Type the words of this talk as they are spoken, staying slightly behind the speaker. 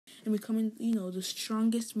and becoming, the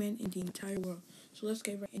strongest man in the entire world. So let's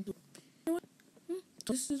get right into it. You know what?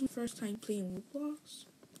 So this is my first time playing Roblox.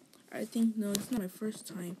 I think, no, it's not my first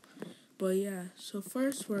time. But yeah, so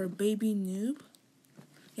first we're a baby noob.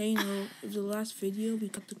 Yeah, in the last video we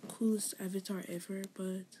got the coolest avatar ever,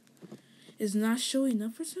 but it's not showing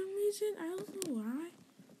up for some reason. I don't know why.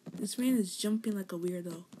 This man is jumping like a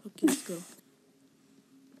weirdo. Okay, let's go.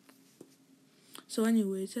 So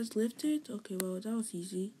anyway, it says lifted. Okay, well, that was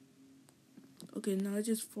easy. Okay, now I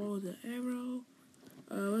just follow the arrow.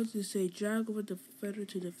 What does it say? Drag over the feather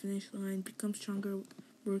to the finish line. Become stronger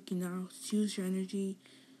working out. Use your energy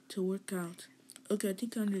to work out. Okay, I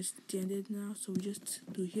think I understand it now. So we just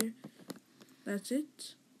do here. That's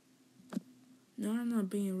it. No, I'm not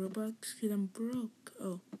being Roblox because I'm broke.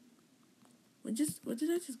 Oh. What did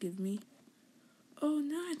that just give me? Oh,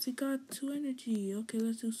 nice. We got 2 energy. Okay,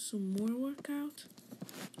 let's do some more workout.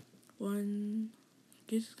 1.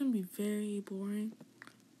 Guess it's gonna be very boring.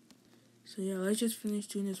 So yeah, let's just finish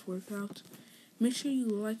doing this workout. Make sure you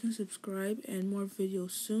like and subscribe and more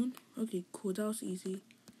videos soon. Okay, cool. That was easy.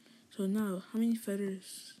 So now, how many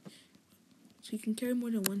feathers? So you can carry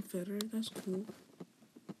more than 1 feather. That's cool.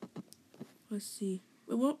 Let's see.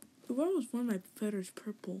 Why was one of my feathers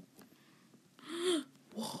purple?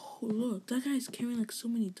 Whoa, look. That guy's carrying like so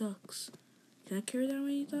many ducks. Can I carry that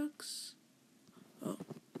many ducks? Oh.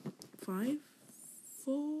 5,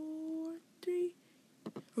 4, 3.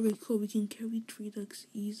 Okay, cool. We can carry 3 ducks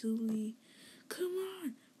easily. Come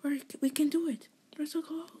on. We can do it. We're so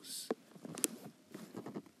close.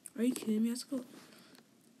 Are you kidding me? Let's go.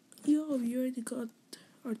 Yo, we already got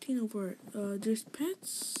our team over. There's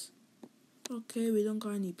pets. Okay, we don't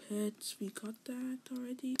got any pets. We got that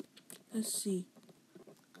already. Let's see.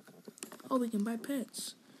 Oh, we can buy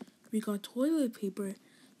pets. We got toilet paper.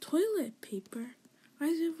 Toilet paper? Why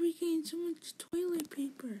is it getting so much toilet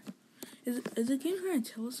paper? Is the game trying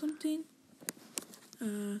to tell us something?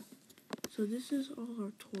 So this is all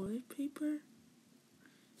our toilet paper.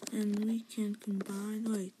 And we can combine,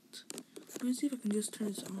 wait. Let me see if I can just turn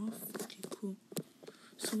this off. Okay, cool.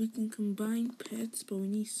 So we can combine pets, but we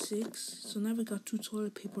need 6. So now we got 2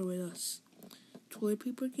 toilet paper with us. Toilet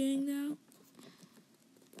paper gang now.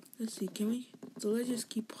 Let's see, can we? So let's just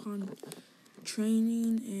keep on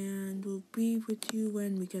training and we'll be with you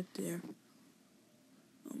when we get there.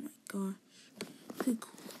 Oh my gosh. Okay,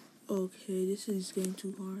 cool. Okay, this is getting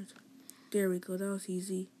too hard. There we go, that was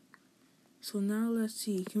easy. So now let's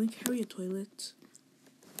see, can we carry a toilet?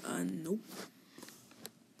 Nope.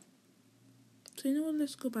 So you know what,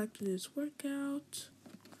 let's go back to this workout.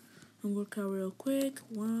 And work out real quick.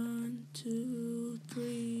 1, 2,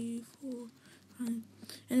 3, 4, 5.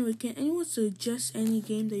 Anyway, can anyone suggest any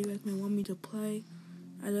game that you guys may want me to play?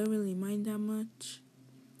 I don't really mind that much.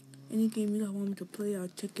 Any game you guys want me to play, I'll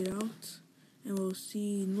check it out. And we'll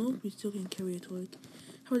see. No, we still can carry a toilet.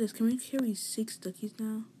 How about this? Can we carry 6 duckies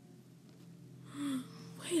now?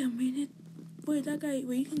 Wait a minute. Wait, that guy,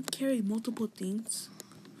 you can carry multiple things?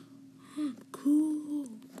 Cool.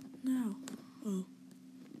 Now. Oh.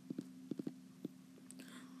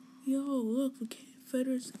 Yo, look, we can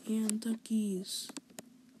feathers and duckies.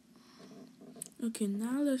 Okay,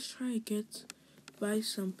 now let's try to buy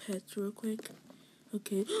some pets real quick.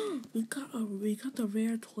 Okay, we got the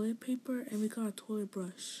rare toilet paper and we got a toilet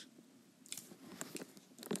brush.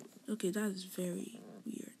 Okay, that is very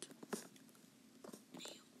weird.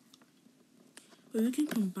 Wait, we can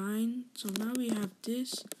combine. So now we have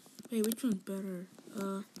this. Wait, which one's better?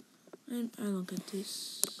 I don't get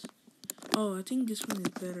this. Oh, I think this one is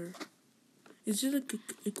better. Is it like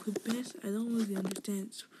equip best? I don't really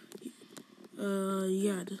understand.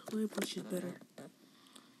 Yeah, the toilet brush is better.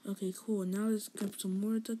 Okay, cool. Now let's get some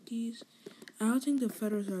more duckies. I don't think the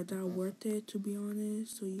feathers are that worth it, to be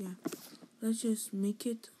honest. So yeah, let's just make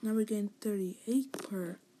it. Now we're getting 38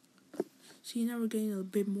 per. See, now we're getting a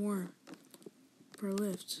bit more per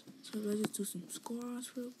lift. So let's just do some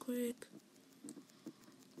squats real quick.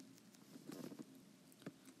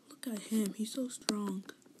 Look at him. He's so strong.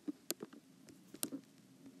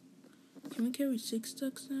 Can we carry 6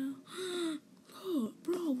 ducks now? Oh,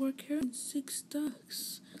 bro, we're carrying 6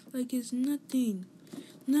 ducks. Like it's nothing.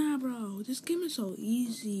 Nah, bro, this game is so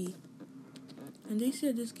easy. And they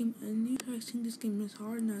said this game, and you guys think this game is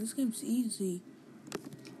hard. Now this game's easy.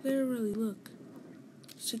 Literally, look.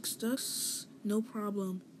 6 ducks, no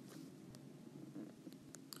problem.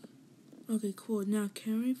 Okay, cool. Now,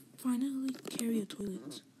 can we finally carry a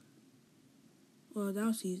toilet? Well, that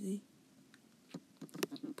was easy.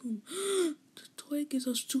 Boom. The toilet gives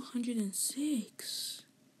us 206.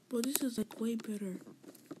 Bro, this is like way better.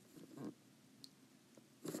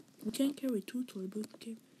 We can't carry 2 toilets, but we can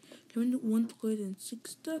carry... Can we do 1 plate and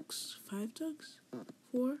 6 ducks? 5 ducks?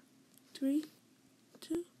 4, 3,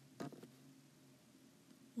 2,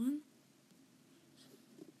 1.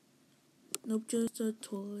 Nope, just a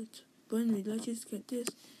toilet. But anyway, let's just get this.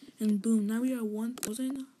 And boom, now we are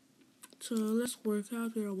 1,000. So let's work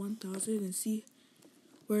out. We are 1,000 and see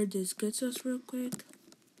where this gets us real quick.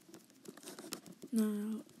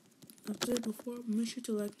 Now, I've said before, make sure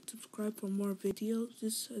to like and subscribe for more videos.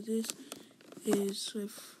 This is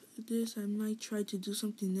with this. I might try to do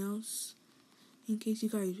something else in case you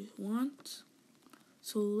guys want.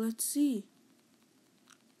 So let's see.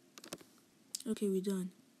 Okay, we're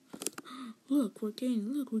done. Look, we're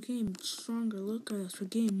getting stronger. Look at us. We're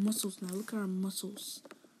getting muscles now. Look at our muscles.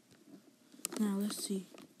 Now let's see.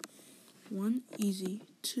 1, easy.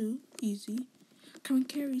 2, easy. Can we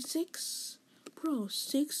carry 6? Bro,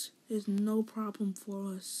 6 is no problem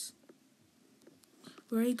for us.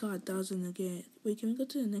 We already got 1,000 again. Wait, can we go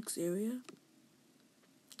to the next area?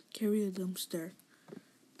 Carry a dumpster.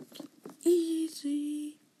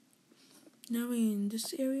 Easy. Now we're in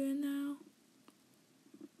this area now.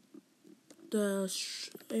 The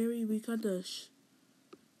area, we got the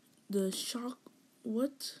shock.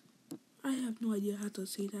 What? I have no idea how to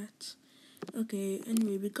say that. Okay,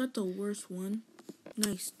 anyway, we got the worst one.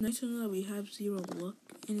 Nice to know that we have 0 luck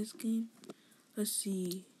in this game. Let's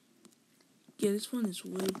see. Yeah, this one is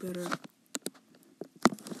way better.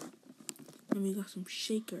 And we got some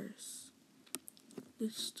shakers.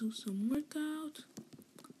 Let's do some workout.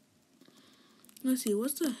 Let's see,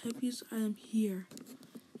 what's the heaviest item here?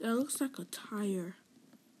 That looks like a tire.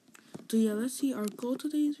 So yeah, let's see. Our goal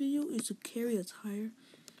today's video is to carry a tire.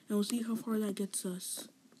 And we'll see how far that gets us.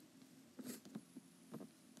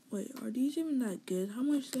 Wait, are these even that good? How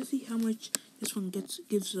much? Let's see how much this one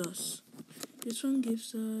gives us. This one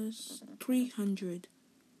gives us 300.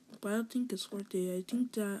 But I don't think it's worth it. I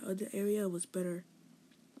think that other area was better.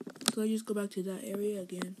 So I just go back to that area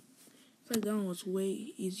again. I feel like that one was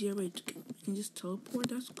way easier. Wait, we can just teleport?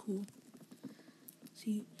 That's cool.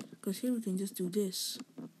 See, because here we can just do this.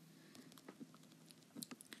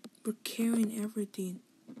 We're carrying everything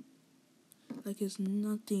like it's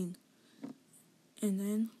nothing. And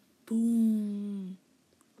then, boom.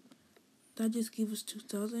 That just gave us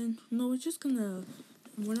 2,000. No, we're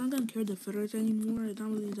not gonna carry the feathers anymore. It's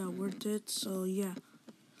not really that worth it. So yeah,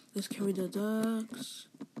 let's carry the ducks.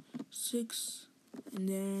 6, and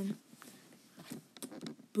then,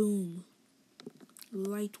 boom.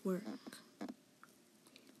 Light work.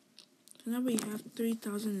 So now we have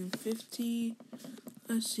 3,050.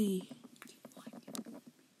 Let's see.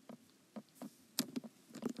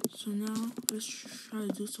 So now let's try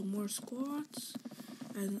to do some more squats.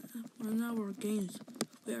 And right now we're getting.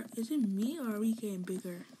 Is it me or are we getting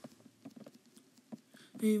bigger?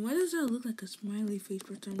 Hey, why does that look like a smiley face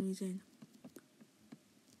for some reason?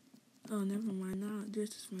 Oh, never mind. Now there's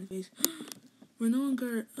a smiley face. We're no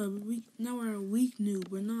longer now we're a weak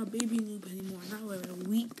noob. We're not a baby noob anymore. Now we're a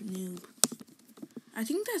weak noob. I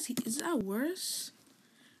think is that worse?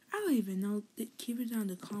 I don't even know. Keep it down in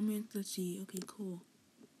the comments. Let's see. Okay, cool.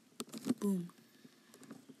 Boom.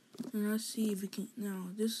 And let's see if we can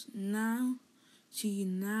now it's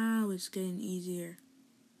getting easier.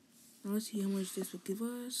 Now let's see how much this will give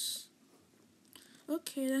us.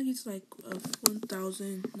 Okay, that gives like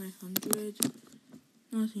 1,900.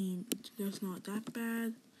 Nothing, that's not that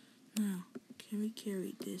bad. Now, can we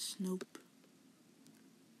carry this? Nope.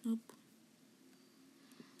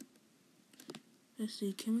 Let's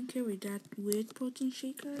see, can we carry that with protein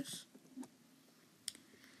shakers?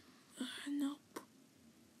 Nope.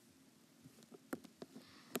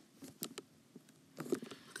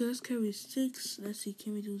 Okay, let's carry 6. Let's see,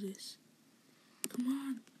 can we do this? Come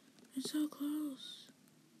on, it's so close.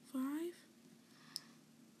 5?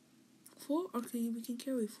 4? Okay, we can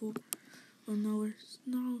carry 4. Oh no, we're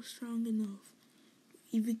not strong enough.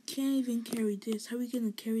 If we can't even carry this, how are we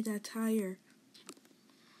gonna carry that tire?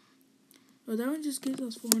 Oh, that one just gives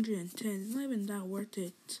us 410. It's not even that worth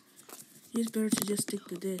it. It's better to just stick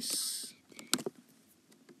to this.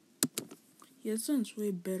 Yeah, this one's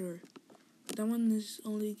way better. That one is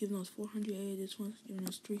only giving us 408. This one's giving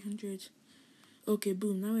us 300. Okay,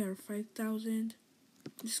 boom. Now we are 5,000.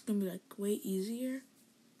 This is gonna be like way easier.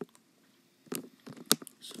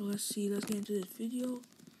 So let's see. Let's get into this video.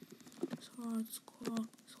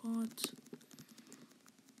 Squat.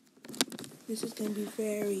 This is gonna be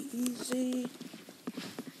very easy.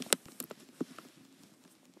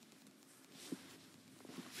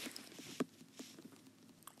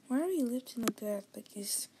 Why are you lifting like that? Like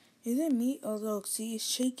is it me? Oh look, see, it's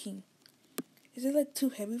shaking. Is it like too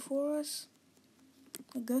heavy for us?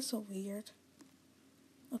 Like that's so weird.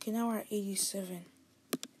 Okay, now we're at 87.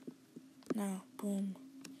 Now, boom.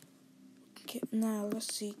 Okay, now,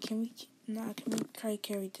 let's see. Can we try to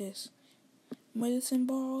carry this? Medicine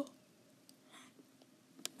ball.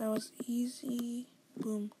 That was easy.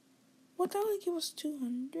 Boom. What, that only give us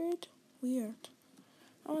 200? Weird.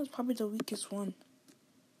 That was probably the weakest one.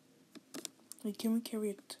 Wait, can we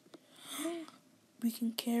carry it? We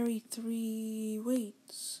can carry 3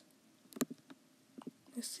 weights.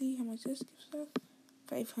 Let's see how much this gives us.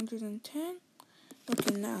 510.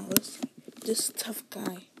 Okay, now let's see. This tough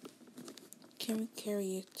guy. Can we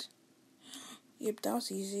carry it? Yep, that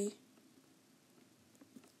was easy.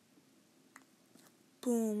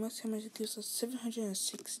 Boom, let's see how much it gives us.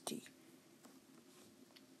 760.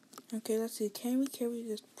 Okay, let's see. Can we carry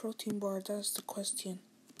this protein bar? That's the question.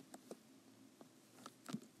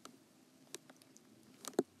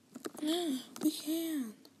 We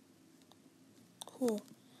can. Cool.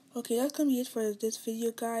 Okay, that's gonna be it for this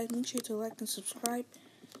video, guys. Make sure to like and subscribe.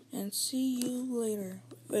 And see you later.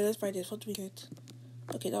 Wait, let's try this. What do we get?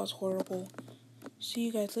 Okay, that was horrible. See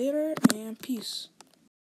you guys later, and peace.